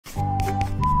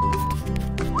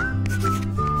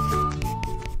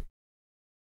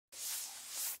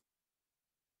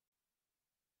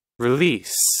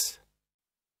release,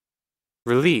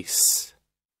 release,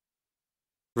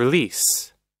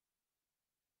 release,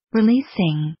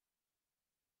 releasing,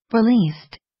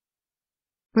 released,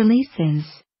 releases.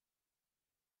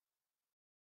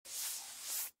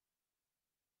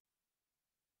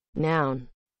 Noun.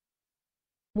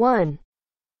 1.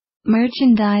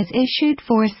 Merchandise issued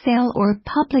for sale or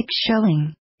public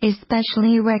showing,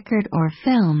 especially record or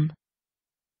film.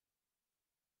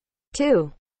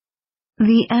 2.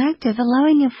 The act of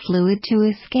allowing a fluid to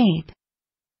escape.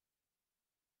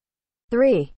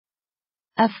 3.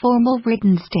 A formal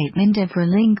written statement of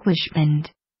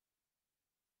relinquishment.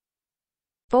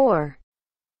 4.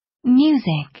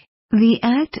 Music. The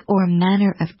act or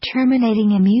manner of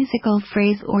terminating a musical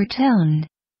phrase or tone.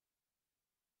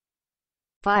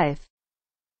 5.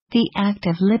 The act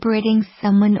of liberating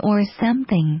someone or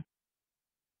something.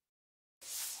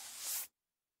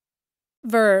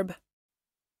 Verb.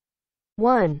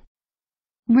 1.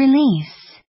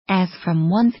 Release, as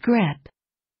from one's grip.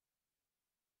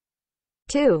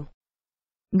 2.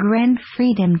 Grant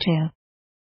freedom to.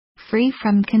 Free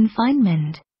from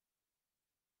confinement.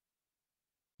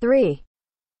 3.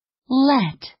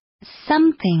 Let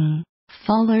something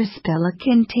fall or spill a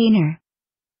container.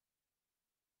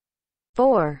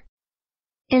 4.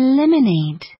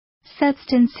 Eliminate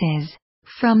substances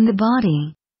from the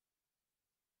body.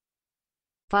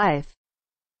 5.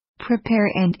 Prepare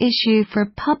and issue for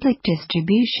public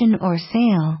distribution or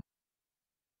sale.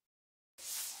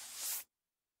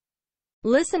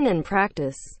 Listen and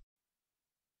practice.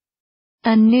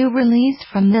 A new release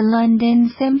from the London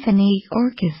Symphony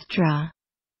Orchestra.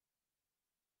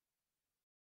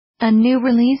 A new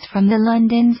release from the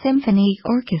London Symphony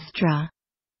Orchestra.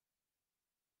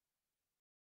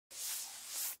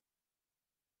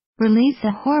 Release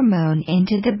a hormone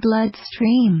into the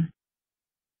bloodstream.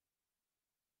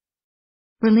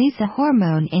 Release a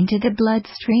hormone into the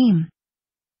bloodstream.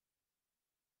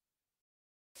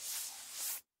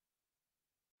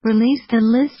 Release the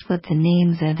list with the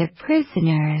names of the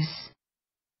prisoners.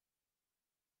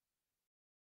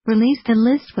 Release the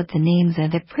list with the names of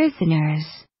the prisoners.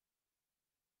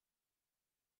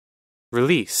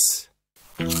 release.